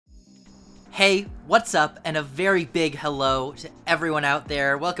Hey, what's up? And a very big hello to everyone out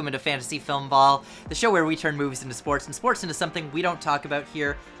there. Welcome into Fantasy Filmball, the show where we turn movies into sports and sports into something we don't talk about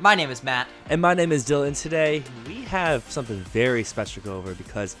here. My name is Matt. And my name is Dylan. And today we have something very special to go over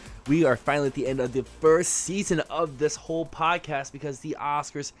because we are finally at the end of the first season of this whole podcast because the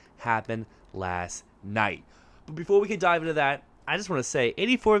Oscars happened last night. But before we can dive into that, I just want to say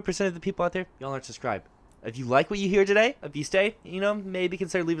 84% of the people out there, y'all aren't subscribed. If you like what you hear today, if you stay, maybe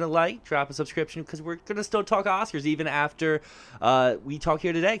consider leaving a like, drop a subscription, because we're going to still talk Oscars even after we talk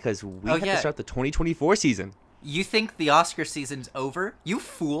here today, because we have to start the 2024 season. You think the Oscar season's over? You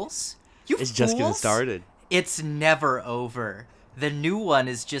fools. It's just getting started. It's never over. The new one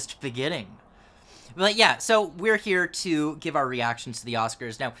is just beginning. But yeah, so we're here to give our reactions to the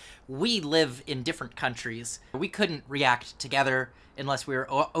Oscars. Now, we live in different countries. We couldn't react together unless we were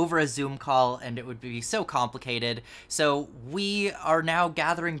over a Zoom call, and it would be so complicated. So we are now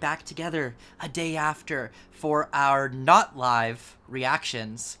gathering back together a day after for our not live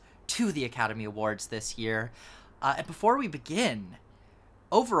reactions to the Academy Awards this year. And before we begin,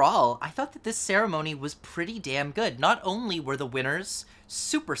 overall, I thought that this ceremony was pretty damn good. Not only were the winners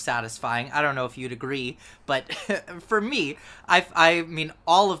super satisfying, I don't know if you'd agree, but for me, I mean,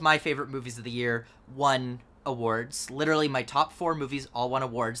 all of my favorite movies of the year won awards. Literally, my top 4 movies all won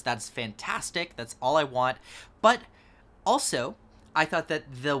awards. That's fantastic. That's all I want. But also, I thought that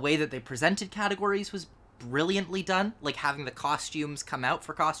the way that they presented categories was brilliantly done, like having the costumes come out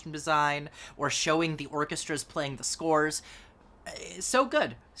for costume design or showing the orchestras playing the scores. So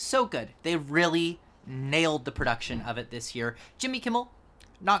good. So good. They really nailed the production of it this year. Jimmy Kimmel,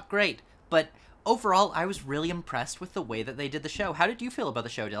 not great, but overall, I was really impressed with the way that they did the show. How did you feel about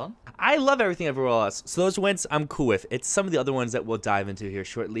the show, Dylan? I love everything overall else. So those wins, I'm cool with. It's some of the other ones that we'll dive into here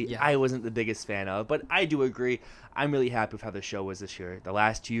shortly. Yeah. I wasn't the biggest fan of, but I do agree. I'm really happy with how the show was this year. The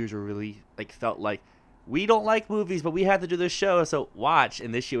last 2 years were really, felt like we don't like movies, but we had to do this show, so watch.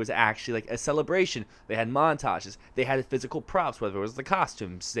 And this year was actually like a celebration. They had montages. They had physical props, whether it was the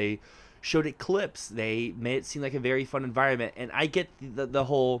costumes. They showed it clips. They made it seem like a very fun environment. And I get the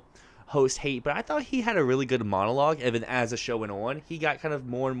whole host hate, but I thought he had a really good monologue. Even as the show went on, he got kind of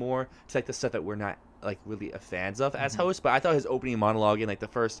more and more to the stuff that we're not really fans of as hosts. But I thought his opening monologue in the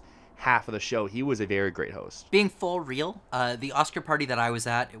first half of the show, he was a very great host. Being full real, the Oscar party that I was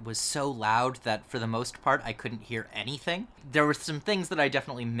at, it was so loud that for the most part I couldn't hear anything. There were some things that I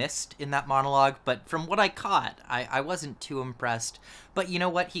definitely missed in that monologue, but from what I caught, I wasn't too impressed. But you know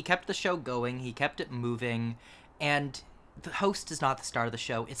what? He kept the show going, he kept it moving, and the host is not the star of the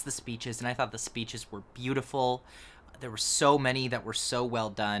show, it's the speeches, and I thought the speeches were beautiful. There were so many that were so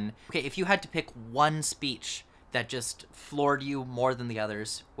well done. Okay, if you had to pick one speech that just floored you more than the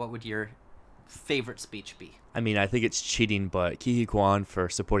others, what would your favorite speech be? I mean, I think it's cheating, but Quan for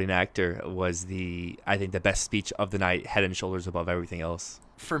supporting actor was I think the best speech of the night, head and shoulders above everything else.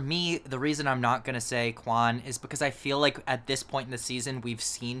 For me, the reason I'm not going to say Quan is because I feel like at this point in the season, we've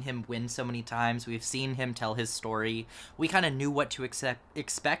seen him win so many times. We've seen him tell his story. We kind of knew what to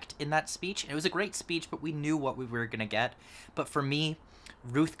expect in that speech. It was a great speech, but we knew what we were going to get. But for me,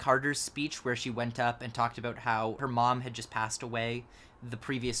 Ruth Carter's speech, where she went up and talked about how her mom had just passed away the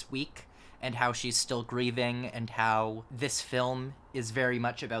previous week and how she's still grieving and how this film is very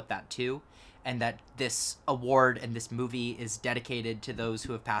much about that too, and that this award and this movie is dedicated to those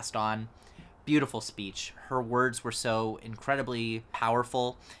who have passed on. Beautiful speech. Her words were so incredibly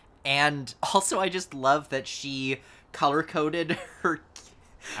powerful. And also, I just love that she color-coded her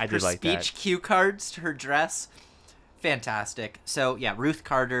speech cue cards to her dress. Fantastic. So, yeah, Ruth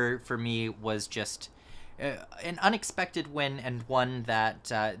Carter, for me, was just an unexpected win, and one that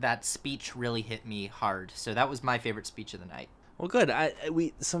that speech really hit me hard. So that was my favorite speech of the night. Well, good.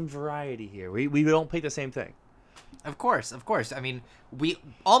 We some variety here. We don't pick the same thing. Of course. I mean, we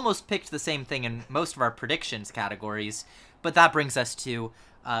almost picked the same thing in most of our predictions categories, but that brings us to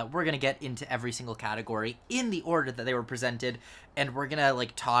we're gonna get into every single category in the order that they were presented, and we're gonna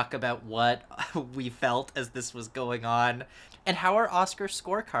talk about what we felt as this was going on and how our Oscar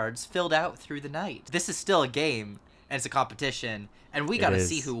scorecards filled out through the night. This is still a game and it's a competition, and we gotta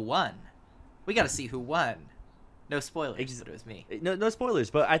see who won. No spoilers, but it was me. No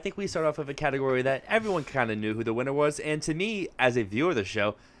spoilers, but I think we start off with a category that everyone kind of knew who the winner was. And to me, as a viewer of the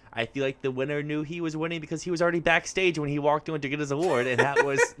show, I feel like the winner knew he was winning because he was already backstage when he walked in to get his award, and that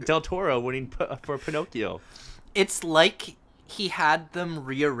was Del Toro winning for Pinocchio. It's like he had them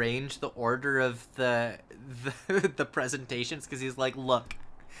rearrange the order of the presentations because he's like, look,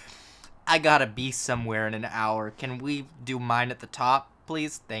 I gotta be somewhere in an hour. Can we do mine at the top,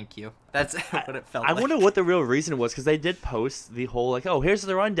 please? Thank you. That's what it felt I like. wonder what the real reason was, because they did post the whole, like, oh, here's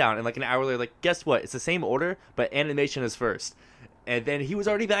the rundown. And, like, an hour later, like, guess what? It's the same order, but animation is first. And then he was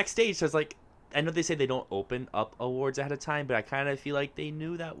already backstage, so it's like, I know they say they don't open up awards ahead of time, but I kind of feel like they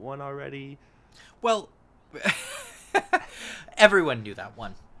knew that one already. Well, everyone knew that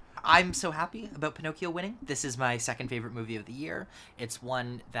one. I'm so happy about Pinocchio winning. This is my second favorite movie of the year. It's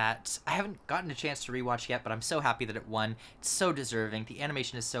one that I haven't gotten a chance to rewatch yet, but I'm so happy that it won. It's so deserving. The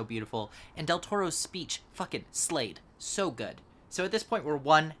animation is so beautiful. And Del Toro's speech fucking slayed. So good. So at this point, we're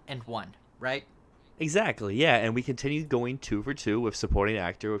 1-1, right? Exactly, yeah. And we continue going 2 for 2 with supporting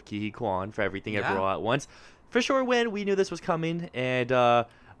actor with Quan for Everything Everywhere All at Once. For sure win. We knew this was coming. And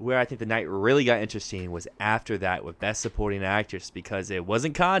where I think the night really got interesting was after that with Best Supporting Actress, because it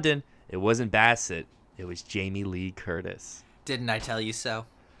wasn't Condon, it wasn't Bassett, it was Jamie Lee Curtis. Didn't I tell you so?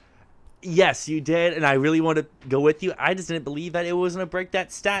 Yes, you did, and I really want to go with you. I just didn't believe that it was going to break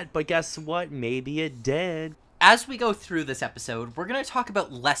that stat, but guess what? Maybe it did. As we go through this episode, we're going to talk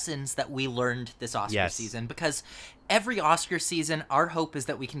about lessons that we learned this Oscar season, because every Oscar season, our hope is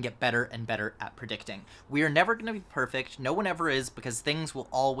that we can get better and better at predicting. We are never going to be perfect. No one ever is, because things will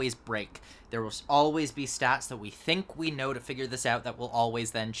always break. There will always be stats that we think we know to figure this out that will always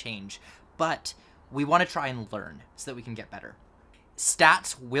then change. But we want to try and learn so that we can get better.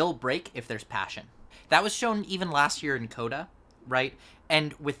 Stats will break if there's passion. That was shown even last year in Coda, right?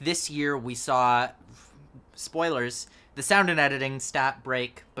 And with this year, we saw, spoilers, the sound and editing stat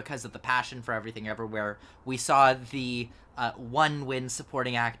break because of the passion for Everything Everywhere. We saw the one win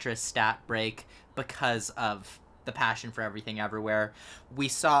supporting actress stat break because of the passion for Everything Everywhere. We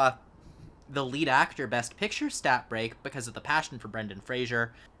saw the lead actor best picture stat break because of the passion for Brendan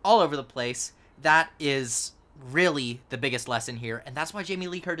Fraser. All over the place. That is really the biggest lesson here, and that's why Jamie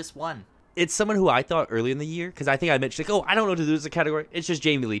Lee Curtis won. It's someone who I thought early in the year, because I think I mentioned, like, oh, I don't know what to do as a category. It's just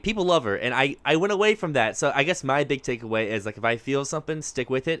Jamie Lee. People love her, and I went away from that. So I guess my big takeaway is, like, if I feel something, stick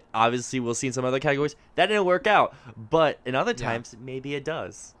with it. Obviously, we'll see in some other categories. That didn't work out, but in other times, maybe it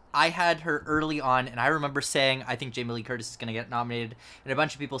does. I had her early on, and I remember saying, I think Jamie Lee Curtis is going to get nominated, and a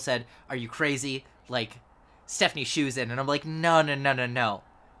bunch of people said, are you crazy? Like, Stephanie Hsu's in, and I'm like, no.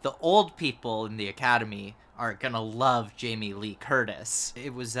 The old people in the Academy are gonna love Jamie Lee Curtis.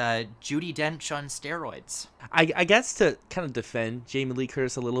 It was Judi Dench on steroids. I guess to kind of defend Jamie Lee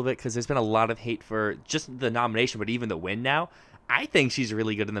Curtis a little bit, because there's been a lot of hate for just the nomination, but even the win now. I think she's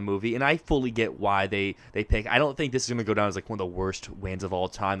really good in the movie, and I fully get why they pick. I don't think this is going to go down as like one of the worst wins of all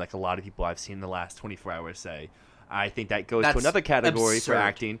time, like a lot of people I've seen in the last 24 hours say. I think that goes to another category for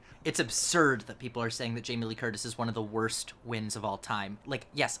acting. It's absurd that people are saying that Jamie Lee Curtis is one of the worst wins of all time. Like,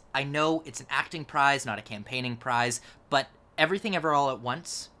 yes, I know it's an acting prize, not a campaigning prize, but Everything Ever All at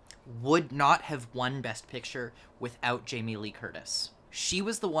Once would not have won Best Picture without Jamie Lee Curtis. She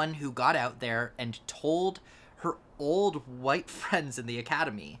was the one who got out there and told her old white friends in the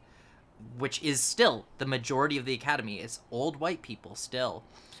Academy, which is still the majority of the Academy, it's old white people still.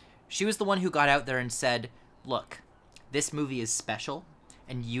 She was the one who got out there and said, look, this movie is special,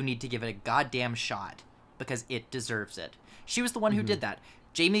 and you need to give it a goddamn shot, because it deserves it. She was the one who did that.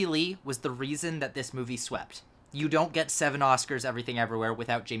 Jamie Lee was the reason that this movie swept. You don't get 7 Oscars Everything Everywhere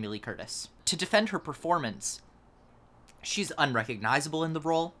without Jamie Lee Curtis. To defend her performance, she's unrecognizable in the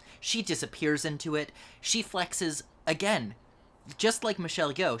role. She disappears into it. She flexes, again, just like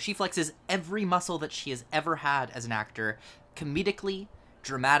Michelle Yeoh, she flexes every muscle that she has ever had as an actor, comedically,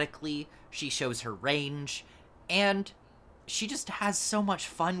 dramatically. She shows her range, and she just has so much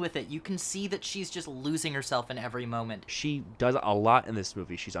fun with it. You can see that she's just losing herself in every moment. She does a lot in this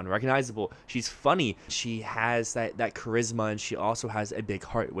movie. She's unrecognizable. She's funny. She has that charisma, and she also has a big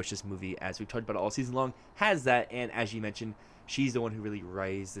heart, which this movie, as we've talked about all season long, has that. And as you mentioned, she's the one who really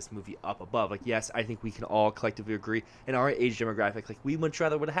raised this movie up above. Like, yes, I think we can all collectively agree in our age demographic, like, we much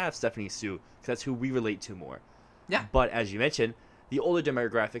rather would have Stephanie Hsu, because that's who we relate to more. Yeah. But as you mentioned, the older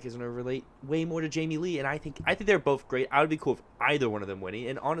demographic is going to relate way more to Jamie Lee, and I think they're both great. I would be cool if either one of them winning.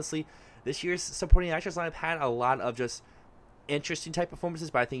 And honestly, this year's supporting actress lineup had a lot of just interesting type performances,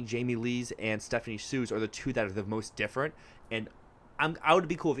 but I think Jamie Lee's and Stephanie Hsu's are the two that are the most different. And I would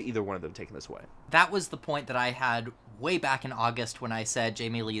be cool if either one of them taken this way. That was the point that I had way back in August when I said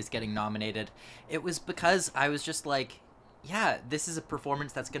Jamie Lee is getting nominated. It was because I was just like, yeah, this is a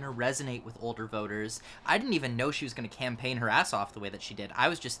performance that's going to resonate with older voters. I didn't even know she was going to campaign her ass off the way that she did. I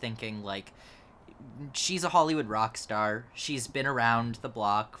was just thinking, like, she's a Hollywood rock star. She's been around the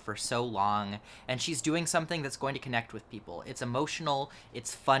block for so long, and she's doing something that's going to connect with people. It's emotional,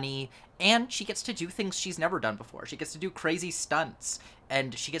 it's funny, and she gets to do things she's never done before. She gets to do crazy stunts,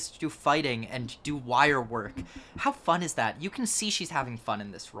 and she gets to do fighting and do wire work. How fun is that? You can see she's having fun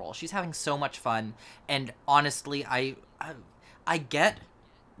in this role. She's having so much fun, and honestly, I get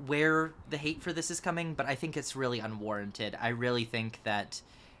where the hate for this is coming, but I think it's really unwarranted. I really think that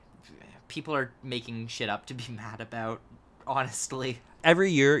people are making shit up to be mad about, honestly.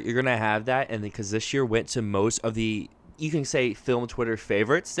 Every year you're going to have that, and because this year went to most of the, you can say, film Twitter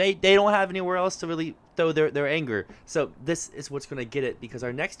favorites, they don't have anywhere else to really throw their anger. So this is what's going to get it, because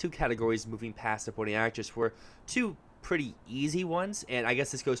our next two categories moving past supporting actress were two pretty easy ones, and I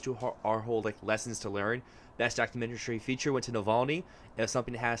guess this goes to our whole like lessons to learn. Best documentary feature went to Navalny. If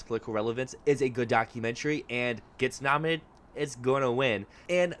something has political relevance, is a good documentary, and gets nominated, it's going to win.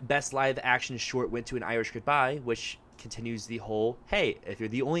 And best live action short went to An Irish Goodbye, which continues the whole, hey, if you're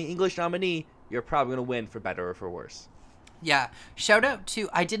the only English nominee, you're probably going to win for better or for worse. Yeah, shout out to,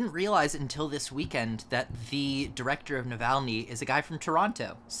 I didn't realize until this weekend that the director of Navalny is a guy from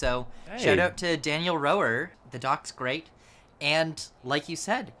Toronto. So Hey. shout out to Daniel Rower. The doc's great. And like you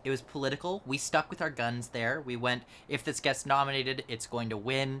said, it was political. We stuck with our guns there. We went, if this gets nominated, it's going to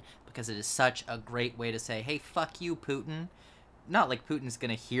win, because it is such a great way to say, hey, fuck you, Putin. Not like Putin's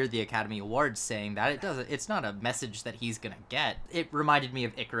going to hear the Academy Awards saying that. It's not a message that he's going to get. It reminded me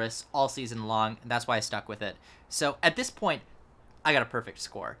of Icarus all season long, and that's why I stuck with it. So at this point, I got a perfect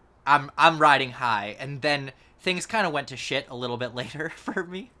score. I'm riding high, and then things kind of went to shit a little bit later for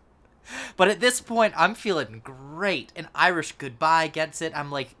me. But at this point, I'm feeling great. An Irish Goodbye gets it.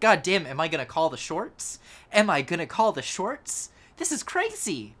 I'm like, God damn, am I going to call the shorts? Am I going to call the shorts? This is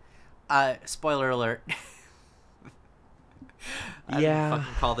crazy. Spoiler alert. I didn't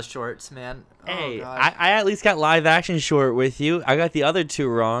fucking call the shorts, man. Hey, oh, God. I at least got live action short with you. I got the other two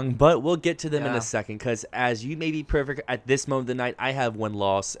wrong, but we'll get to them in a second, because as you may be perfect at this moment of the night, I have one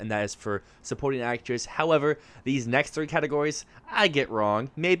loss, and that is for supporting actress. However, these next three categories, I get wrong.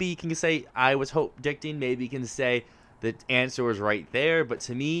 Maybe you can say I was predicting. Maybe you can say the answer was right there. But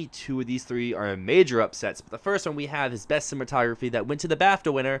to me, two of these three are major upsets. But the first one we have is Best Cinematography that went to the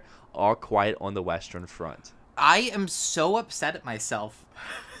BAFTA winner, All Quiet on the Western Front. I am so upset at myself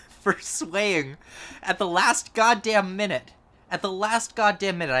for swaying at the last goddamn minute. At the last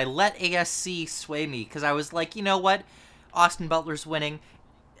goddamn minute, I let ASC sway me, because I was like, you know what? Austin Butler's winning.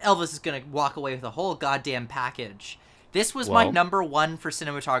 Elvis is going to walk away with a whole goddamn package. This was my number one for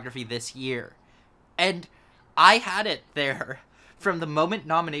cinematography this year. And I had it there from the moment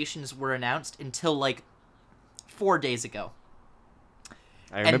nominations were announced until, like, 4 days ago.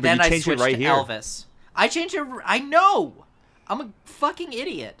 I remember and then you changed it right here. Elvis. I changed it. I know. I'm a fucking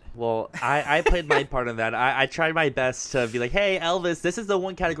idiot. Well, I played my part in that. I tried my best to be like, hey, Elvis, this is the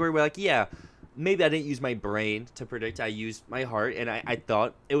one category where, like, yeah, maybe I didn't use my brain to predict. I used my heart, and I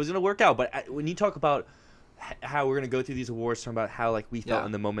thought it was going to work out. But when you talk about how we're going to go through these awards, talking about how, like, we felt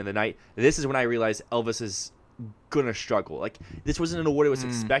in the moment of the night, this is when I realized Elvis is going to struggle. Like, this wasn't an award it was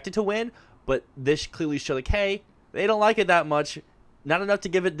expected to win, but this clearly showed, like, hey, they don't like it that much. Not enough to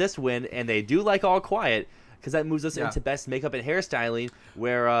give it this win, and they do like All Quiet, because that moves us into Best Makeup and Hairstyling,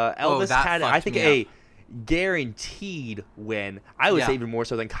 where Elvis had, I think, a guaranteed win. I would say even more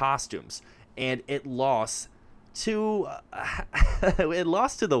so than costumes, and it lost to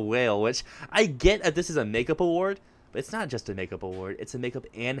The Whale, which I get that this is a makeup award, but it's not just a makeup award; it's a makeup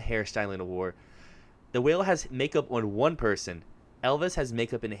and hairstyling award. The Whale has makeup on one person. Elvis has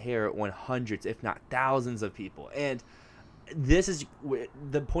makeup and hair on hundreds, if not thousands, of people, and this is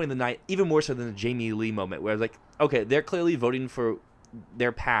the point of the night, even more so than the Jamie Lee moment, where I was like, okay, they're clearly voting for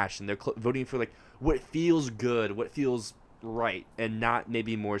their passion. They're voting for, like, what feels good, what feels right, and not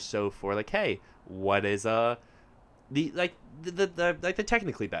maybe more so for, like, hey, what is the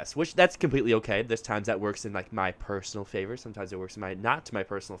technically best, which that's completely okay. There's times that works in, like, my personal favor. Sometimes it works in not to my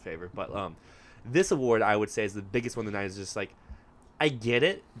personal favor. But this award, I would say, is the biggest one of the night. Is just like, I get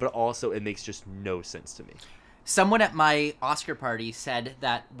it, but also it makes just no sense to me. Someone at my Oscar party said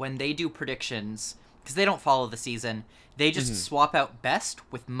that when they do predictions, because they don't follow the season, they just swap out best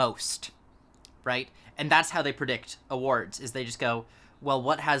with most, right? And that's how they predict awards, is they just go, well,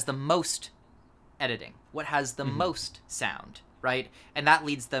 what has the most editing? What has the most sound, right? And that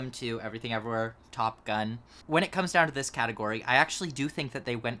leads them to Everything Everywhere, Top Gun. When it comes down to this category, I actually do think that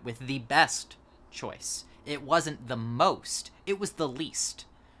they went with the best choice. It wasn't the most, it was the least,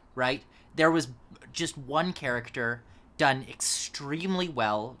 right? There was just one character done extremely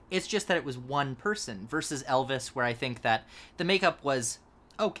well. It's just that it was one person versus Elvis, where I think that the makeup was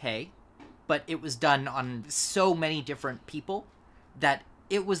okay, but it was done on so many different people that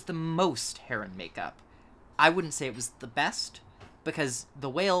it was the most hair and makeup. I wouldn't say it was the best, because the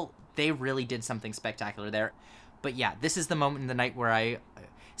whale, they really did something spectacular there. But yeah, this is the moment in the night where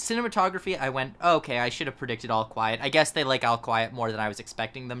cinematography, I went, oh, okay, I should have predicted All Quiet. I guess they like All Quiet more than I was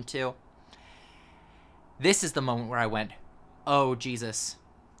expecting them to. This is the moment where I went, oh, Jesus,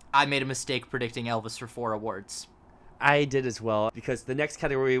 I made a mistake predicting Elvis for 4 awards. I did as well, because the next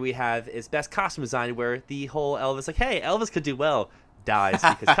category we have is Best Costume Design, where the whole Elvis, like, hey, Elvis could do well, dies,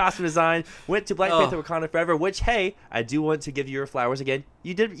 because costume design went to Black Panther Wakanda Forever, which, hey, I do want to give you your flowers again.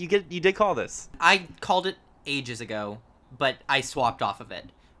 You did call this. I called it ages ago, but I swapped off of it.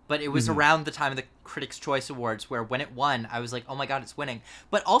 But it was around the time of the Critics' Choice Awards, where when it won, I was like, oh my god, it's winning.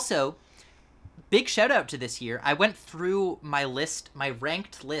 But also, big shout out to this year. I went through my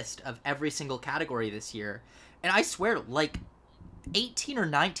ranked list of every single category this year, and I swear, like, 18 or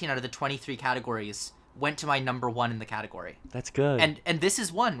 19 out of the 23 categories went to my number 1 in the category. That's good. And this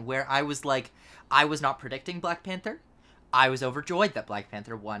is one where I was like, I was not predicting Black Panther. I was overjoyed that Black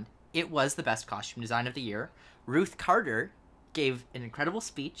Panther won. It was the best costume design of the year. Ruth Carter gave an incredible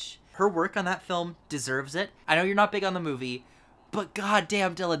speech. Her work on that film deserves it. I know you're not big on the movie, but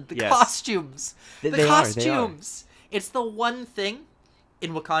goddamn, Dylan, the costumes. The costumes. It's the one thing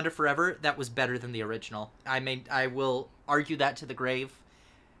in Wakanda Forever that was better than the original. I will argue that to the grave.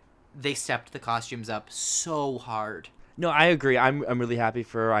 They stepped the costumes up so hard. No, I agree. I'm really happy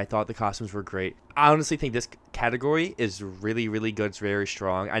for her. I thought the costumes were great. I honestly think this category is really, really good. It's very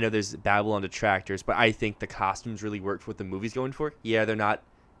strong. I know there's babble on detractors, but I think the costumes really worked for what the movie's going for. Yeah, they're not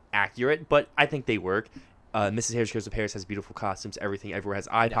accurate, but I think they work. Mrs. Harris Goes to Paris has beautiful costumes. Everything Everywhere has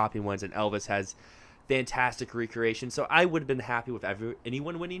eye-popping ones, and Elvis has fantastic recreation. So I would have been happy with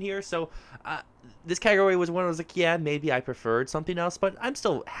anyone winning here. So this category was one I was like, yeah, maybe I preferred something else, but I'm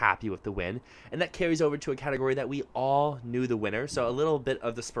still happy with the win. And that carries over to a category that we all knew the winner. So a little bit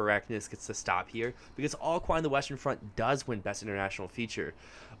of the sporadicness gets to stop here, because All Quiet on the Western Front does win Best International Feature.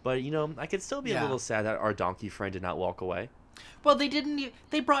 But, you know, I could still be a little sad that our donkey friend did not walk away. Well,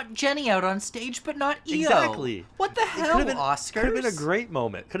 they brought Jenny out on stage, but not EO. Exactly. What the hell, Oscars? Could have been a great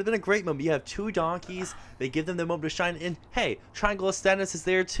moment. You have 2 donkeys. They give them the moment to shine. And, hey, Triangle of Sadness is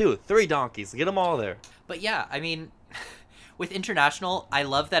there, too. 3 donkeys. Get them all there. But, yeah, I mean, with International, I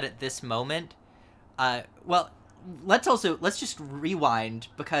love that at this moment, let's just rewind,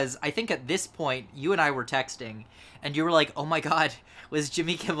 because I think at this point, you and I were texting, and you were like, oh my god, was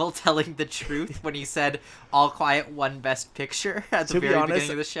Jimmy Kimmel telling the truth when he said All Quiet won Best Picture at the very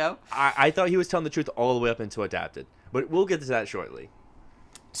beginning of the show? I thought he was telling the truth all the way up into Adapted, but we'll get to that shortly.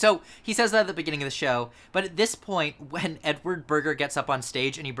 So he says that at the beginning of the show, but at this point, when Edward Berger gets up on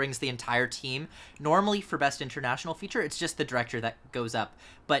stage and he brings the entire team, normally for Best International Feature, it's just the director that goes up,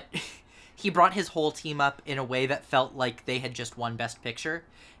 but he brought his whole team up in a way that felt like they had just won Best Picture,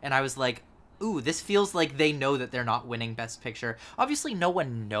 and I was like, ooh, this feels like they know that they're not winning Best Picture. Obviously, no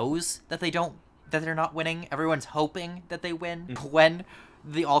one knows that they're not winning. Everyone's hoping that they win. When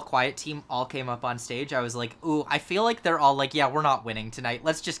the All Quiet team all came up on stage, I was like, ooh, I feel like they're all like, yeah, we're not winning tonight.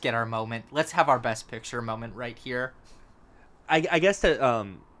 Let's just get our moment. Let's have our Best Picture moment right here. I guess to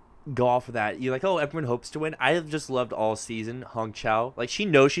go off of that, you're like, oh, everyone hopes to win. I have just loved all season Hong Chow. Like, she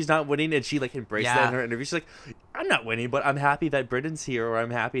knows she's not winning, and she like embraced that in her interview. She's like, I'm not winning, but I'm happy that Britain's here, or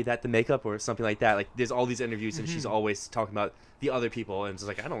I'm happy that the makeup, or something like that. Like, there's all these interviews, and she's always talking about the other people, and it's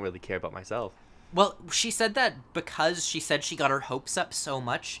like, I don't really care about myself. Well, she said that because she said she got her hopes up so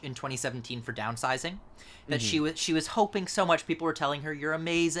much in 2017 for Downsizing, that she was hoping so much. People were telling her, you're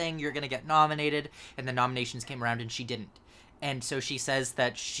amazing, you're gonna get nominated, and the nominations came around and she didn't. And so she says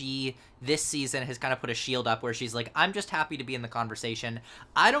that she, this season, has kind of put a shield up where she's like, I'm just happy to be in the conversation.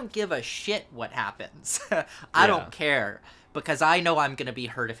 I don't give a shit what happens. I don't care, because I know I'm going to be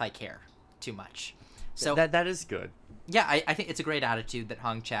hurt if I care too much. So that is good. Yeah, I think it's a great attitude that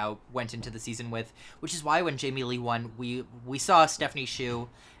Hong Chow went into the season with, which is why when Jamie Lee won, we saw Stephanie Hsu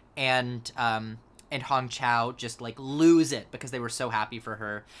and Hong Chow just like lose it because they were so happy for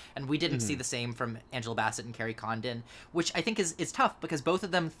her. And we didn't see the same from Angela Bassett and Carrie Condon, which I think is tough because both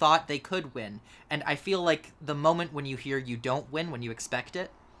of them thought they could win. And I feel like the moment when you hear you don't win, when you expect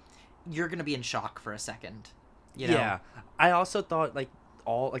it, you're going to be in shock for a second. You know? Yeah. I also thought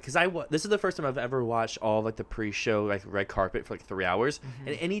because this is the first time I've ever watched all like the pre-show like red carpet for like 3 hours.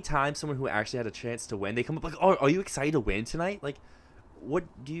 And anytime someone who actually had a chance to win, they come up like, oh, are you excited to win tonight? Like, what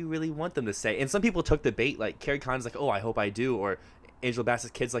do you really want them to say? And some people took the bait, like Carrie Condon's like, oh, I hope I do, or Angela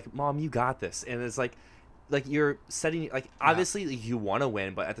Bassett's kid's like, Mom, you got this. And it's like you're setting, like, obviously like, you want to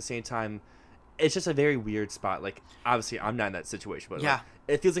win, but at the same time, it's just a very weird spot. Like, obviously, I'm not in that situation, but like,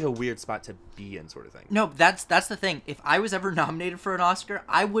 it feels like a weird spot to be in, sort of thing. No, that's the thing. If I was ever nominated for an Oscar,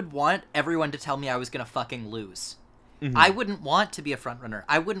 I would want everyone to tell me I was gonna fucking lose. Mm-hmm. I wouldn't want to be a frontrunner.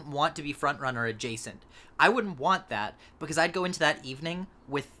 I wouldn't want to be frontrunner adjacent. I wouldn't want that because I'd go into that evening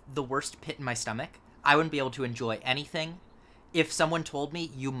with the worst pit in my stomach. I wouldn't be able to enjoy anything. If someone told me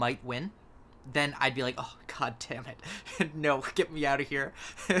you might win, then I'd be like, oh, God damn it. No, get me out of here.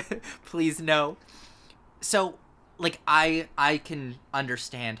 Please, no. So, like, I can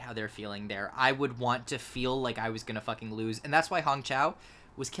understand how they're feeling there. I would want to feel like I was going to fucking lose. And that's why Hong Chow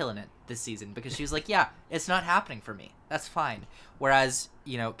was killing it this season. Because she was like, yeah, it's not happening for me. That's fine. Whereas,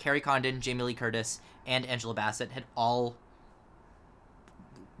 you know, Carrie Condon, Jamie Lee Curtis, and Angela Bassett had all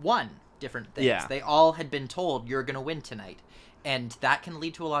won different things. Yeah. They all had been told, you're going to win tonight. And that can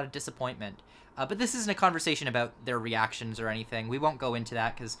lead to a lot of disappointment. But this isn't a conversation about their reactions or anything. We won't go into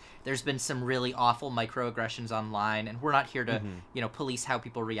that because there's been some really awful microaggressions online, and we're not here to, you know, police how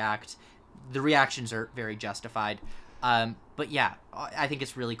people react. The reactions are very justified. But yeah, I think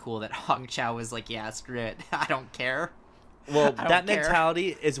it's really cool that Hong Chow was like, yeah, screw it. I don't care. Well, that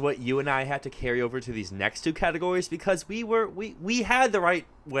mentality is what you and I had to carry over to these next two categories because we had the right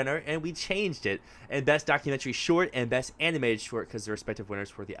winner and we changed it. And Best Documentary Short and Best Animated Short because the respective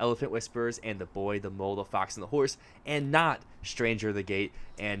winners were The Elephant Whisperers and The Boy, the Mole, the Fox, and the Horse, and not Stranger of the Gate.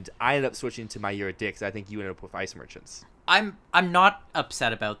 And I ended up switching to My Year at Dick because I think you ended up with Ice Merchants. I'm not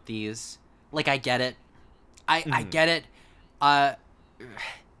upset about these. Like, I get it. I get it.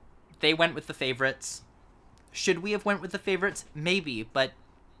 They went with the favorites. Should we have went with the favorites? Maybe, but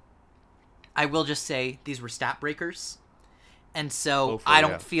I will just say these were stat breakers. And so I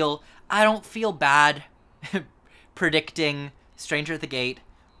don't feel bad predicting Stranger at the Gate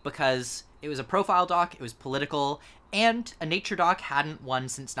because it was a profile doc, it was political, and a nature doc hadn't won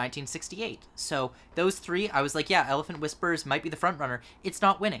since 1968. So those three, I was like, yeah, Elephant Whisperers might be the front runner. It's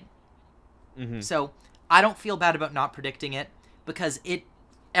not winning. Mm-hmm. So I don't feel bad about not predicting it because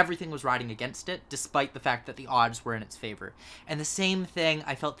everything was riding against it, despite the fact that the odds were in its favor. And the same thing,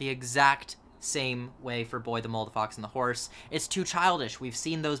 I felt the exact same way for Boy, the Mole, the Fox, and the Horse. It's too childish. We've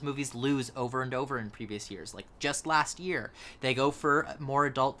seen those movies lose over and over in previous years. Like, just last year, they go for more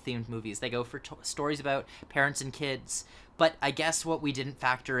adult-themed movies. They go for stories about parents and kids. But I guess what we didn't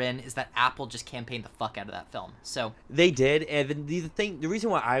factor in is that Apple just campaigned the fuck out of that film. So they did, and the reason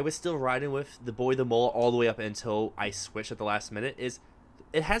why I was still riding with The Boy, the Mole all the way up until I switched at the last minute is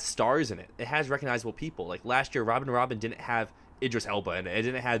it has stars in it. It has recognizable people. Like last year, Robin didn't have Idris Elba in it. It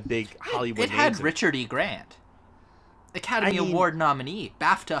didn't have big Hollywood names. It had Richard E. Grant, Academy Award nominee,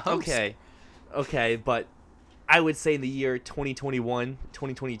 BAFTA host. Okay, but I would say in the year 2021,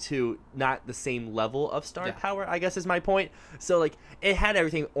 2022, not the same level of star power, I guess is my point. So, like, it had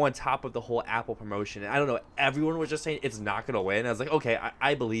everything on top of the whole Apple promotion. And I don't know, everyone was just saying it's not going to win. I was like, okay,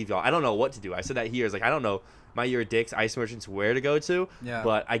 I believe y'all. I don't know what to do. I said that here. It's like, I don't know My Year at Dick's, Ice Merchants, where to go to. Yeah.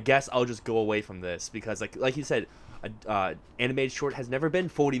 But I guess I'll just go away from this because, like you said, animated short has never been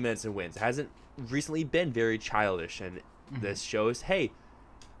 40 minutes and wins. It hasn't recently been very childish. And this shows, hey,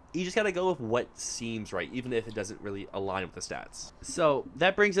 you just got to go with what seems right, even if it doesn't really align with the stats. So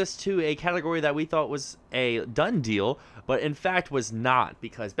that brings us to a category that we thought was a done deal, but in fact was not,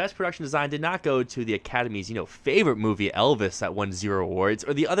 because Best Production Design did not go to the Academy's, favorite movie, Elvis, that won 0 awards,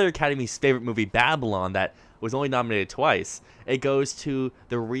 or the other Academy's favorite movie, Babylon, that was only nominated twice. It goes to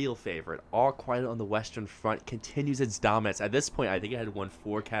the real favorite. All Quiet on the Western Front continues its dominance. At this point, I think it had won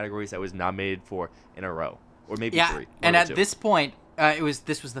 4 categories that was nominated for in a row, or maybe 3. And at this point,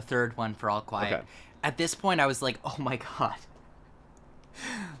 this was the third one for All Quiet. Okay. At this point, I was like, oh my god.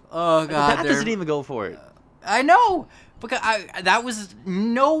 Oh god. That doesn't even go for it. I know! Because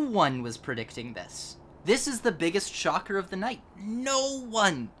no one was predicting this. This is the biggest shocker of the night. No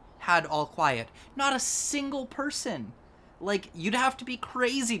one had All Quiet. Not a single person. Like, you'd have to be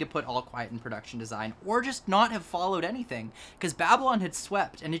crazy to put All Quiet in production design, or just not have followed anything. Because Babylon had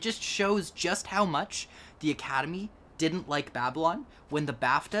swept, and it just shows just how much the Academy didn't like Babylon, when the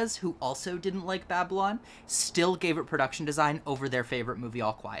BAFTAs, who also didn't like Babylon, still gave it production design over their favorite movie,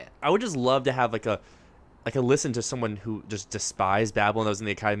 All Quiet. I would just love to have like a listen to someone who just despised Babylon that was in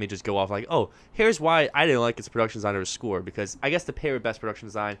the Academy just go off like, oh, here's why I didn't like its production design or score, because I guess to pair with Best Production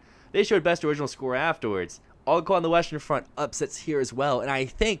Design, they showed Best Original Score afterwards. All Quiet on the Western Front upsets here as well, and I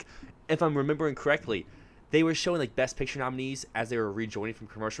think, if I'm remembering correctly, they were showing like Best Picture nominees as they were rejoining from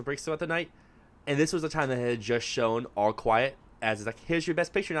commercial breaks throughout the night. And this was the time that it had just shown All Quiet as like, here's your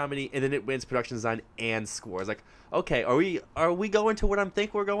Best Picture nominee, and then it wins production design and score. It's like, okay, are we going to what I'm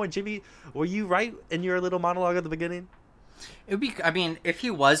thinking we're going? Jimmy, were you right in your little monologue at the beginning? It would be, I mean, if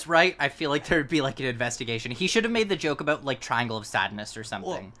he was right, I feel like there would be like an investigation. He should have made the joke about like Triangle of Sadness or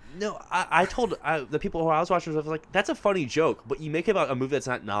something. Well, no, I told the people who I was watching, I was like, that's a funny joke, but you make it about a movie that's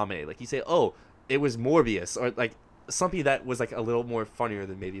not nominated. Like you say, oh, it was Morbius, or like something that was like a little more funnier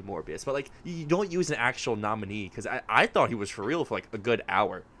than maybe Morbius. But like you don't use an actual nominee, because I thought he was for real for like a good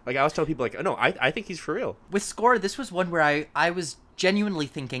hour. Like I was telling people like, oh, no, I think he's for real. With score, this was one where I was genuinely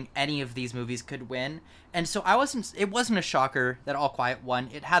thinking any of these movies could win. And so it wasn't a shocker that All Quiet won.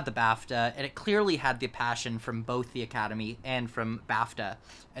 It had the BAFTA, and it clearly had the passion from both the Academy and from BAFTA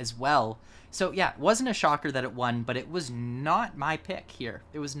as well. So yeah, it wasn't a shocker that it won, but it was not my pick here.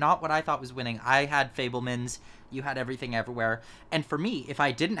 It was not what I thought was winning. I had Fabelmans, you had Everything Everywhere. And for me, if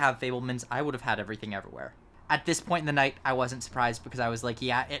I didn't have Fabelmans, I would have had Everything Everywhere. At this point in the night, I wasn't surprised, because I was like,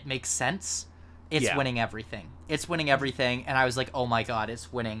 yeah, it makes sense. It's winning everything. It's winning everything. And I was like, oh my God,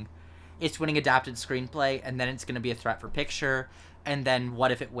 it's winning. It's winning adapted screenplay, and then it's going to be a threat for picture. And then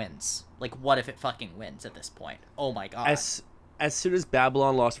what if it wins? Like, what if it fucking wins at this point? Oh my God. As soon as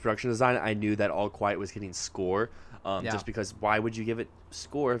Babylon lost production design, I knew that All Quiet was getting score. Just because why would you give it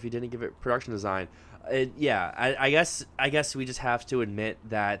score if you didn't give it production design? I guess we just have to admit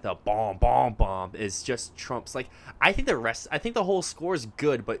that the bomb is just Trump's. Like, I think the whole score is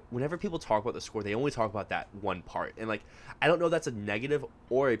good, but whenever people talk about the score, they only talk about that one part, and like I don't know if that's a negative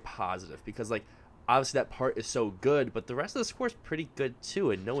or a positive, because like obviously that part is so good, but the rest of the score is pretty good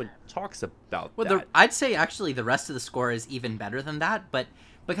too, and no one talks about that. I'd say actually the rest of the score is even better than that, but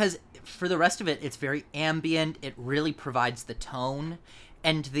because for the rest of it, it's very ambient. It really provides the tone.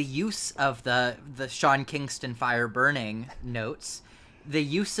 And the use of the Sean Kingston fire burning notes, the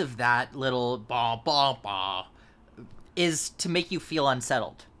use of that little bah, bah, bah, is to make you feel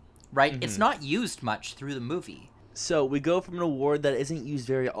unsettled, right? Mm-hmm. It's not used much through the movie. So we go from an award that isn't used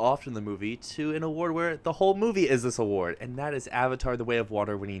very often in the movie to an award where the whole movie is this award, and that is Avatar: The Way of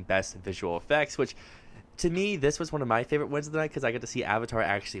Water winning Best Visual Effects, which to me, this was one of my favorite wins of the night, because I got to see Avatar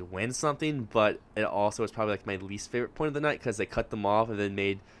actually win something, but it also was probably like my least favorite point of the night, because they cut them off and then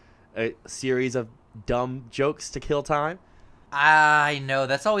made a series of dumb jokes to kill time. I know,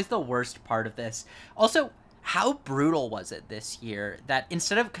 that's always the worst part of this. Also, how brutal was it this year that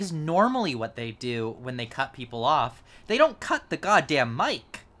instead of, because normally what they do when they cut people off, they don't cut the goddamn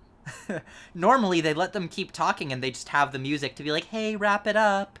mic. Normally they let them keep talking and they just have the music to be like, hey, wrap it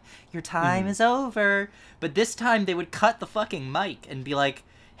up, your time is over. But this time they would cut the fucking mic and be like,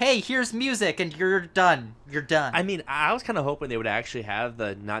 hey, here's music and you're done. I mean, I was kind of hoping they would actually have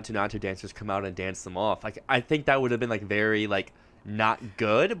the Natu dancers come out and dance them off. Like, I think that would have been like very like not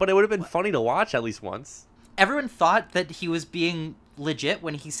good, but it would have been funny to watch at least once. Everyone thought that he was being legit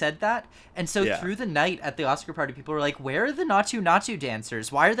when he said that, and so through the night at the Oscar party, people were like, where are the Natu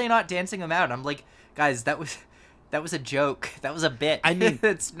dancers? Why are they not dancing them out? I'm like, guys, that was a joke. That was a bit. I mean,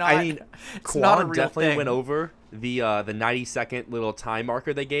 it's not Quan definitely went over the 90-second little time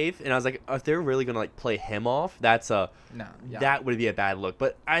marker they gave, and I was like, if they're really gonna like play him off, that would be a bad look.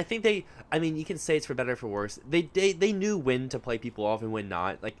 But I think you can say it's for better or for worse. They knew when to play people off and when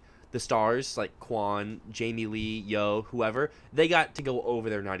not. Like, the stars, like Quan, Jamie Lee, Yo, whoever, they got to go over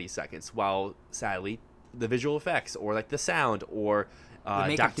their 90 seconds, while, sadly, the visual effects, or, like, the sound, or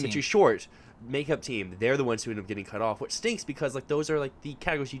documentary short, makeup team, they're the ones who end up getting cut off, which stinks, because, like, those are, like, the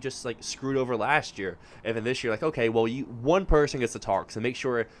categories you just, like, screwed over last year. And then this year, like, okay, well, one person gets to talk, so make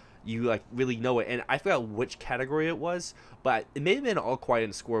sure you, like, really know it. And I forgot which category it was, but it may have been All Quiet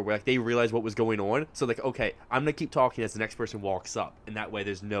in Score, where like they realized what was going on, so like, okay, I'm gonna keep talking as the next person walks up, and that way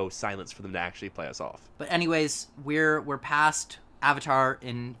there's no silence for them to actually play us off. But anyways, we're past Avatar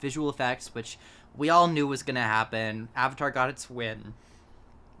in visual effects, which we all knew was gonna happen. Avatar got its win.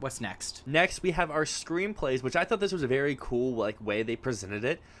 What's next? Next, we have our screenplays, which I thought this was a very cool like way they presented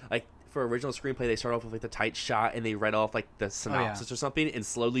it. Like, for original screenplay, they start off with like the tight shot and they read off like the synopsis or something and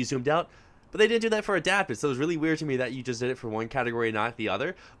slowly zoomed out. But they didn't do that for adapted, so it was really weird to me that you just did it for one category and not the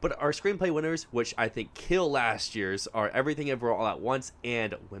other. But our screenplay winners, which I think kill last year's, are Everything Everywhere All at Once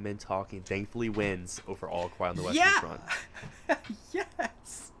and Women Talking, thankfully wins over All Quiet on the Western Front.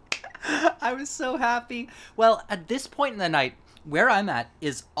 Yes! I was so happy. Well, at this point in the night, where I'm at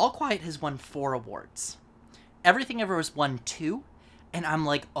is All Quiet has won 4 awards. Everything Everywhere has won 2, and I'm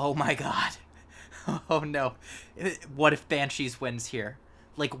like, oh my god. Oh no. What if Banshees wins here?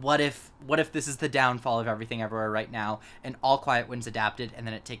 Like, what if this is the downfall of Everything Everywhere right now, and All Quiet wins adapted, and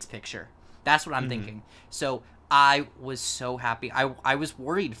then it takes picture? That's what I'm thinking. So I was so happy. I was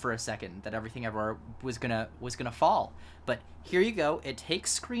worried for a second that Everything Everywhere was gonna fall, but here you go. It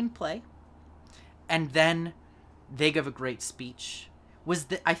takes screenplay, and then they give a great speech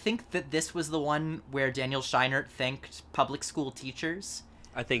I think that this was the one where Daniel Scheinert thanked public school teachers.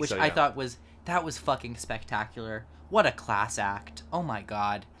 I think which so, yeah. I thought was fucking spectacular. What a class act. Oh my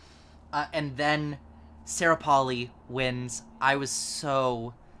god. And then Sarah Polley wins. I was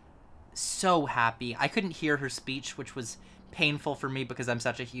so happy. I couldn't hear her speech, which was painful for me because I'm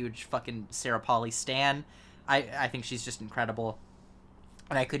such a huge fucking Sarah Polley stan. I think she's just incredible.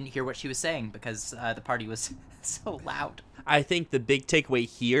 And I couldn't hear what she was saying because the party was so loud. I think the big takeaway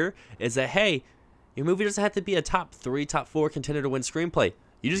here is that, hey, your movie doesn't have to be a top 3, top 4 contender to win screenplay.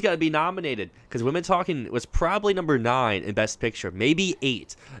 You just got to be nominated, because Women Talking was probably number 9 in Best Picture, maybe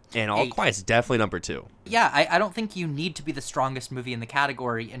 8, and All Quiet's definitely number 2. Yeah, I don't think you need to be the strongest movie in the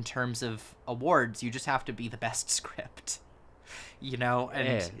category in terms of awards. You just have to be the best script, you know?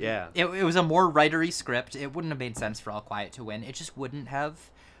 And yeah. It was a more writery script. It wouldn't have made sense for All Quiet to win. It just wouldn't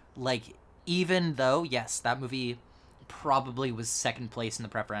have, like, even though, yes, that movie probably was second place in the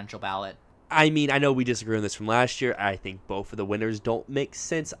preferential ballot. I mean, I know we disagree on this from last year. I think both of the winners don't make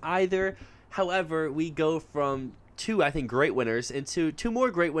sense either. However, we go from 2, I think, great winners into 2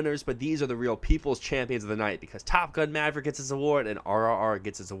 more great winners, but these are the real people's champions of the night, because Top Gun Maverick gets its award and RRR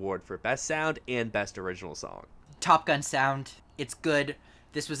gets its award for Best Sound and Best Original Song. Top Gun Sound, it's good.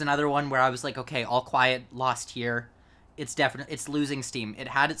 This was another one where I was like, okay, All Quiet lost here. It's losing steam. It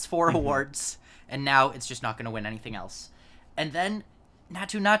had its 4 awards, and now it's just not going to win anything else. And then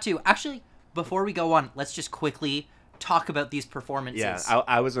Naatu. Actually, before we go on, let's just quickly talk about these performances. Yeah,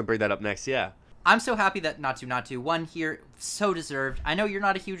 I was going to bring that up next, yeah. I'm so happy that Naatu won here. So deserved. I know you're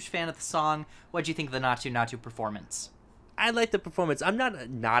not a huge fan of the song. What do you think of the Naatu performance? I like the performance. I'm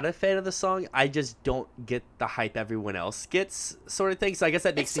not a fan of the song. I just don't get the hype everyone else gets, sort of thing. So I guess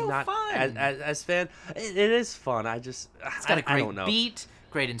that makes me not as fan. It is fun. It's got a great beat,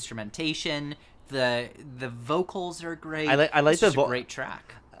 great instrumentation. The vocals are great. I like a great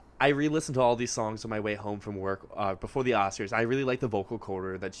track. I re-listened to all these songs on my way home from work before the Oscars. I really like the vocal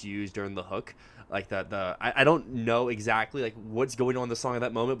quarter that's used during the hook. Like I don't know exactly like what's going on in the song at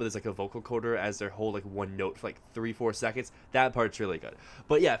that moment, but there's like a vocal quarter as their whole like one note for like 3-4 seconds. That part's really good.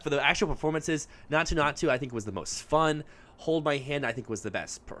 But yeah, for the actual performances, Naatu I think was the most fun. Hold My Hand I think was the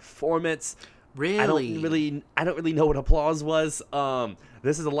best performance. Really? I don't really know what applause was.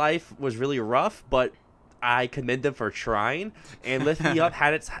 This Is a Life was really rough, but I commend them for trying. And Lift Me Up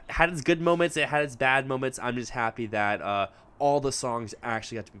had its good moments. It had its bad moments. I'm just happy that all the songs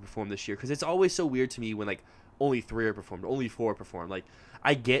actually got to be performed this year, because it's always so weird to me when like only 3 are performed, only 4 are performed. Like,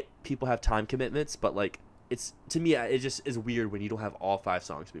 I get people have time commitments, but like it's, to me, it just is weird when you don't have all 5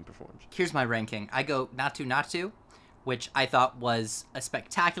 songs being performed. Here's my ranking. I go Naatu, which I thought was a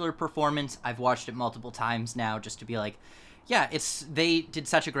spectacular performance. I've watched it multiple times now just to be like, yeah, they did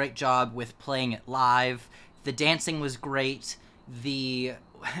such a great job with playing it live. The dancing was great. The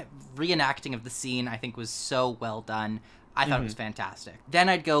reenacting of the scene, I think, was so well done. I thought it was fantastic. Then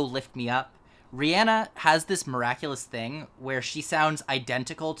I'd go Lift Me Up. Rihanna has this miraculous thing where she sounds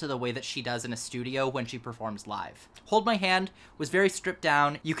identical to the way that she does in a studio when she performs live. Hold My Hand was very stripped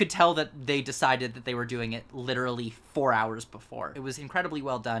down. You could tell that they decided that they were doing it literally 4 hours before. It was incredibly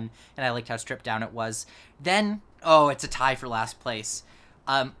well done, and I liked how stripped down it was. Then, it's a tie for last place.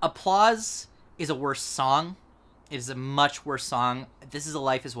 Applause is a worse song. It is a much worse song. This Is a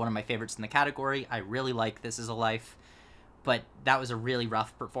Life is one of my favorites in the category. I really like This Is a Life, but that was a really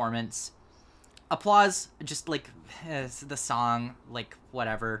rough performance. Applause, just like the song, like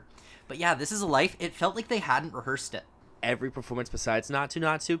whatever. But yeah, This Is a Life, it felt like they hadn't rehearsed it. Every performance besides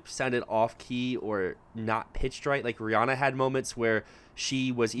Naatu sounded off key or not pitched right. Like, Rihanna had moments where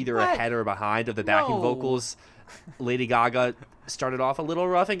she was either ahead or behind of the backing vocals. Lady Gaga started off a little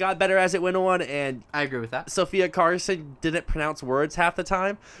rough and got better as it went on, and I agree with that. Sophia Carson didn't pronounce words half the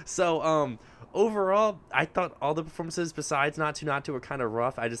time. So overall, I thought all the performances besides Naatu were kind of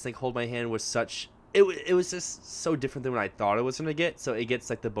rough. I just think Hold My Hand was it was just so different than what I thought it was going to get, so it gets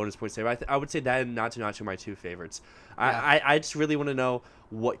like the bonus points there. I would say that and Naatu are my 2 favorites. Yeah. I just really want to know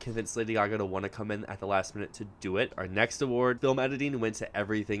what convinced Lady Gaga to want to come in at the last minute to do it. Our next award, film editing, went to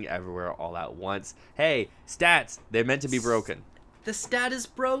Everything Everywhere All at Once. Hey, stats, they're meant to be broken. The stat is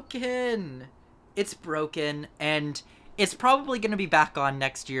broken. It's broken, and it's probably going to be back on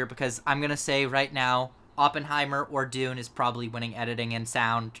next year, because I'm going to say right now, Oppenheimer or Dune is probably winning editing and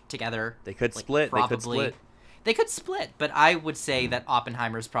sound together. They could split. They could split, but I would say that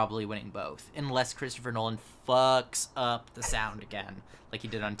Oppenheimer is probably winning both, unless Christopher Nolan fucks up the sound again, like he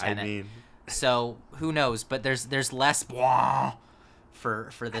did on Tenet. So who knows? But there's less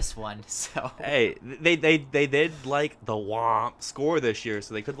for this one. So hey, they did like the Womp score this year,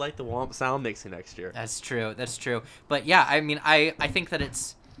 so they could like the Womp sound mixing next year. That's true. That's true. But yeah, I mean, I think that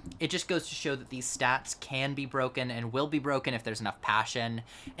it just goes to show that these stats can be broken and will be broken if there's enough passion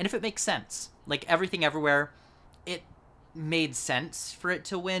and if it makes sense. Like Everything Everywhere, it made sense for it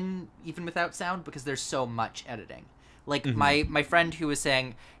to win even without sound because there's so much editing. Like my friend who was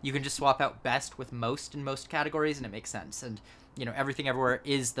saying you can just swap out best with most in most categories and it makes sense. And Everything Everywhere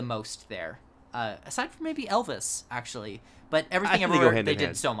is the most there. Aside from maybe Elvis, actually. But Everything Everywhere, they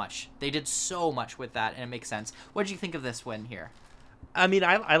did so much. They did so much with that, and it makes sense. What did you think of this win here? I mean,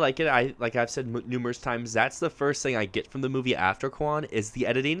 I like it. Like I've said numerous times, that's the first thing I get from the movie after Quan is the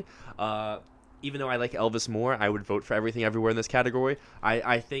editing. Even though I like Elvis more, I would vote for Everything Everywhere in this category.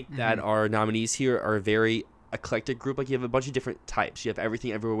 I think that our nominees here are a very eclectic group. Like you have a bunch of different types. You have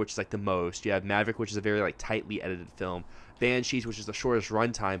Everything Everywhere, which is like the most. You have Maverick, which is a very like tightly edited film. Banshees, which is the shortest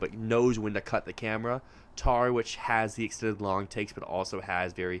runtime but knows when to cut the camera. Tar, which has the extended long takes but also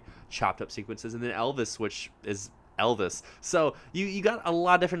has very chopped up sequences. And then Elvis, which is Elvis. So you got a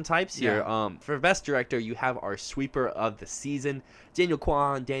lot of different types here. For Best Director, you have our sweeper of the season, Daniel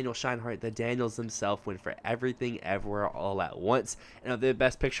Quan, Daniel Scheinhardt. The Daniels themselves win for Everything Everywhere All at Once. And if the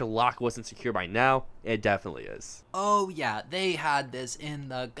Best Picture lock wasn't secure by now, it definitely is. Oh yeah, they had this in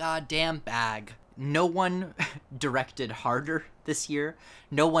the goddamn bag. No one directed harder this year.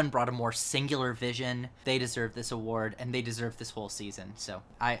 No one brought a more singular vision. They deserve this award, and they deserve this whole season. So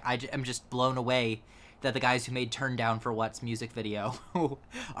I am just blown away that the guys who made Turn Down for What's music video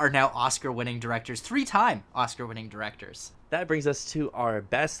are now Oscar-winning directors, 3-time Oscar-winning directors. That brings us to our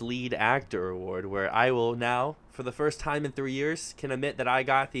Best Lead Actor award, where I will now, for the first time in 3 years, can admit that I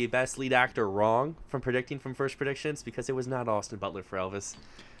got the Best Lead Actor wrong from predicting from first predictions because it was not Austin Butler for Elvis.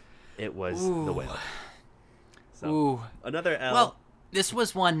 It was The Whale. So, another L. Well, this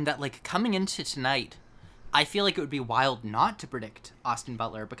was one that, like, coming into tonight, I feel like it would be wild not to predict Austin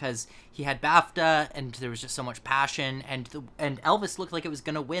Butler because he had BAFTA and there was just so much passion and Elvis looked like it was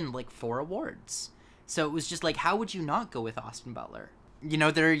going to win like 4 awards. So it was just like, how would you not go with Austin Butler?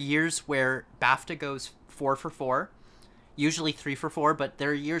 There are years where BAFTA goes 4 for 4, usually 3 for 4, but there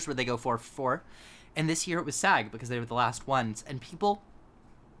are years where they go 4 for 4. And this year it was SAG because they were the last ones. And people,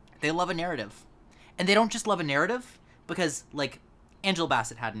 they love a narrative. And they don't just love a narrative because, like, Angela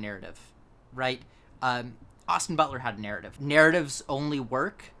Bassett had a narrative, right? Austin Butler had a narrative. Narratives only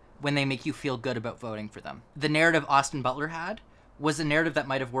work when they make you feel good about voting for them. The narrative Austin Butler had was a narrative that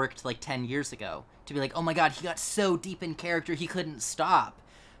might have worked like 10 years ago. To be like, oh my god, he got so deep in character, he couldn't stop.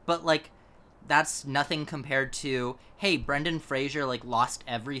 But, like, that's nothing compared to, hey, Brendan Fraser, like, lost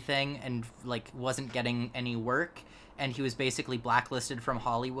everything and, like, wasn't getting any work. And he was basically blacklisted from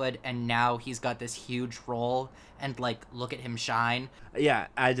Hollywood, and now he's got this huge role, and, like, look at him shine. Yeah,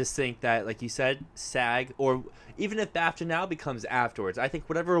 I just think that, like you said, SAG, or even if BAFTA now becomes afterwards, I think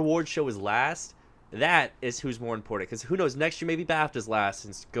whatever award show is last, that is who's more important. Because who knows, next year maybe BAFTA's last,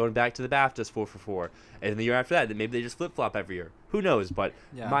 and going back to the BAFTA's 4 for 4. And the year after that, maybe they just flip-flop every year. Who knows? But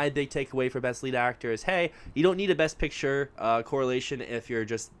my big takeaway for Best Lead Actor is, hey, you don't need a Best Picture correlation if you're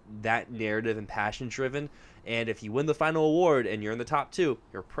just that narrative and passion-driven. And if you win the final award and you're in the top 2,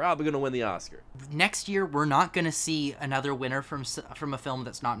 you're probably going to win the Oscar. Next year, we're not going to see another winner from a film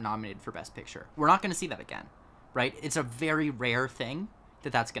that's not nominated for Best Picture. We're not going to see that again, right? It's a very rare thing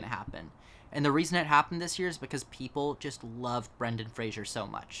that's going to happen. And the reason it happened this year is because people just loved Brendan Fraser so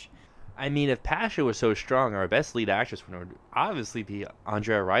much. I mean, if passion was so strong, our Best Lead Actress winner would obviously be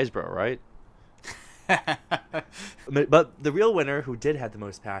Andrea Riseborough, right? But the real winner, who did have the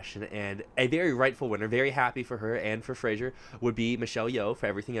most passion, and a very rightful winner, very happy for her and for Fraser, would be Michelle Yeoh for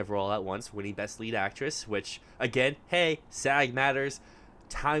Everything Ever All at Once, winning Best Lead Actress, which, again, hey, SAG matters,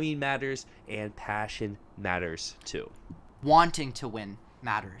 timing matters, and passion matters, too. Wanting to win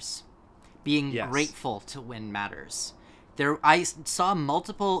matters. Being grateful to win matters. I saw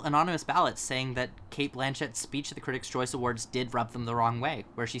multiple anonymous ballots saying that Cate Blanchett's speech at the Critics' Choice Awards did rub them the wrong way,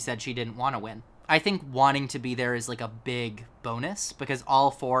 where she said she didn't want to win. I think wanting to be there is like a big bonus because all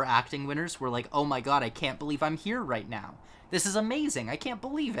 4 acting winners were like, oh my god, I can't believe I'm here right now. This is amazing. I can't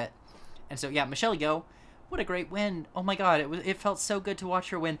believe it. And so, yeah, Michelle Yeoh, what a great win. Oh my god, it felt so good to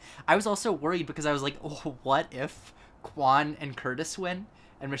watch her win. I was also worried because I was like, oh, what if Quan and Curtis win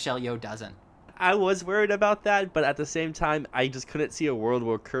and Michelle Yeoh doesn't? I was worried about that, but at the same time, I just couldn't see a world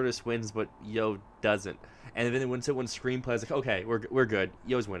where Curtis wins but Yeoh doesn't. And then when someone screenplay, I was like, okay, we're good.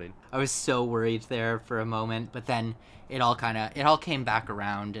 Yeoh's winning. I was so worried there for a moment, but then it all came back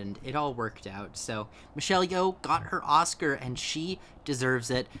around and it all worked out. So Michelle Yeoh got her Oscar and she deserves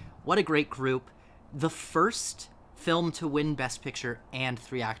it. What a great group. The first film to win Best Picture and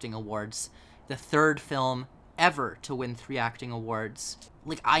 3 acting awards. The 3rd film ever to win 3 acting awards.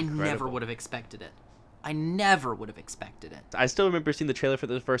 Like, I never would have expected it. I never would have expected it. I still remember seeing the trailer for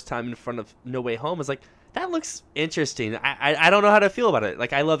the first time in front of No Way Home. I was like, that looks interesting. I don't know how to feel about it.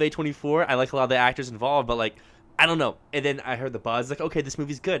 Like, I love A24. I like a lot of the actors involved, but, like, I don't know. And then I heard the buzz, like, okay, this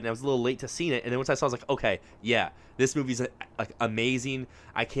movie's good. And I was a little late to seeing it. And then once I saw it, I was like, okay, yeah, this movie's like amazing.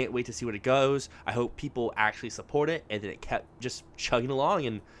 I can't wait to see where it goes. I hope people actually support it. And then it kept just chugging along.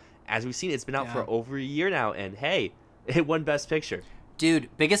 And as we've seen, it's been out for over a year now. And hey, it won Best Picture. Dude,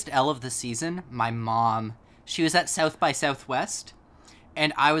 biggest L of the season, my mom. She was at South by Southwest.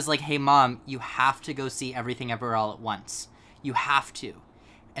 And I was like, hey, Mom, you have to go see Everything Everywhere All at Once. You have to.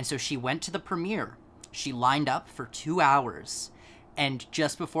 And so she went to the premiere. She lined up for 2 hours, and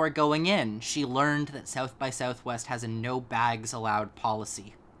just before going in, she learned that South by Southwest has a no bags allowed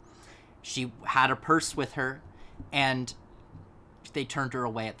policy. She had a purse with her, and they turned her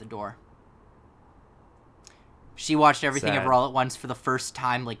away at the door. She watched Everything Ever All at Once for the first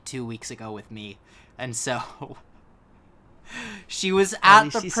time like 2 weeks ago with me, and so she was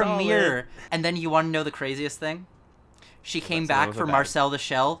at the premiere. And then you want to know the craziest thing? She came back for Marcel the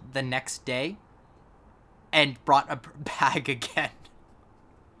Shell the next day and brought a bag again.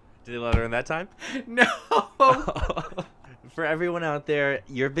 Did they let her in that time? No. For everyone out there,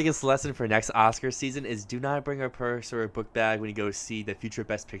 your biggest lesson for next Oscar season is do not bring a purse or a book bag when you go see the future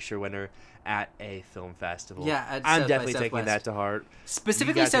Best Picture winner at a film festival. Yeah, I'm definitely taking that to heart.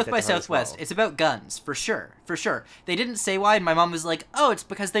 Specifically South by Southwest. It's about guns, for sure. For sure. They didn't say why, and my mom was like, oh, it's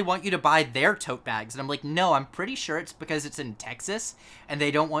because they want you to buy their tote bags. And I'm like, no, I'm pretty sure it's because it's in Texas, and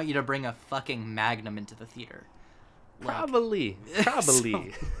they don't want you to bring a fucking Magnum into the theater. Probably.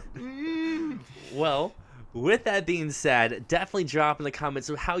 Well, with that being said, definitely drop in the comments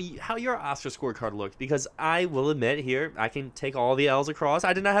how your Oscar scorecard looked, because I will admit here, I can take all the L's across.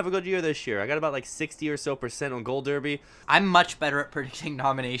 I did not have a good year this year. I got about like 60 or so % on Gold Derby. I'm much better at predicting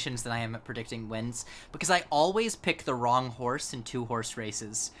nominations than I am at predicting wins, because I always pick the wrong horse in 2-horse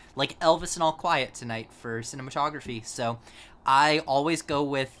races, like Elvis and All Quiet tonight for cinematography. So I always go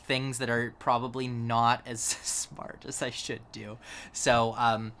with things that are probably not as smart as I should do. So,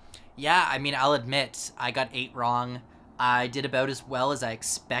 yeah, I mean, I'll admit, I got 8 wrong. I did about as well as I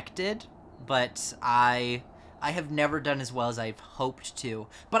expected, but I have never done as well as I've hoped to.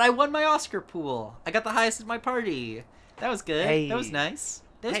 But I won my Oscar pool. I got the highest at my party. That was good. Hey, that was nice.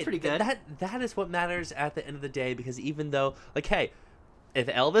 That was pretty good. That is what matters at the end of the day, because even though, like, hey, if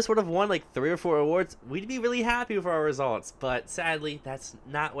Elvis would have won like 3 or 4 awards, we'd be really happy with our results. But sadly, that's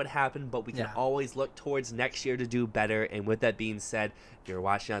not what happened. But we can always look towards next year to do better. And with that being said, if you're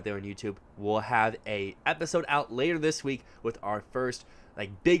watching out there on YouTube, we'll have a episode out later this week with our first like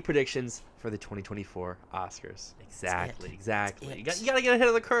big predictions for the 2024 Oscars. Exactly. You got to get ahead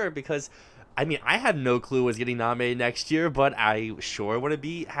of the curve, because I mean, I have no clue what's getting nominated next year, but I sure want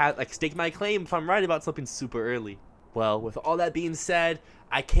to stake my claim if I'm right about something super early. Well, with all that being said,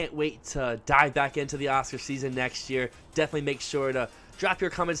 I can't wait to dive back into the Oscar season next year. Definitely make sure to drop your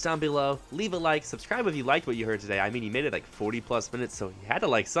comments down below, leave a like, subscribe if you liked what you heard today. I mean, you made it like 40+ minutes, so you had to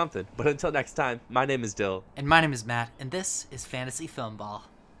like something. But until next time, my name is Dyl. And my name is Matt, and this is Fantasy Filmball.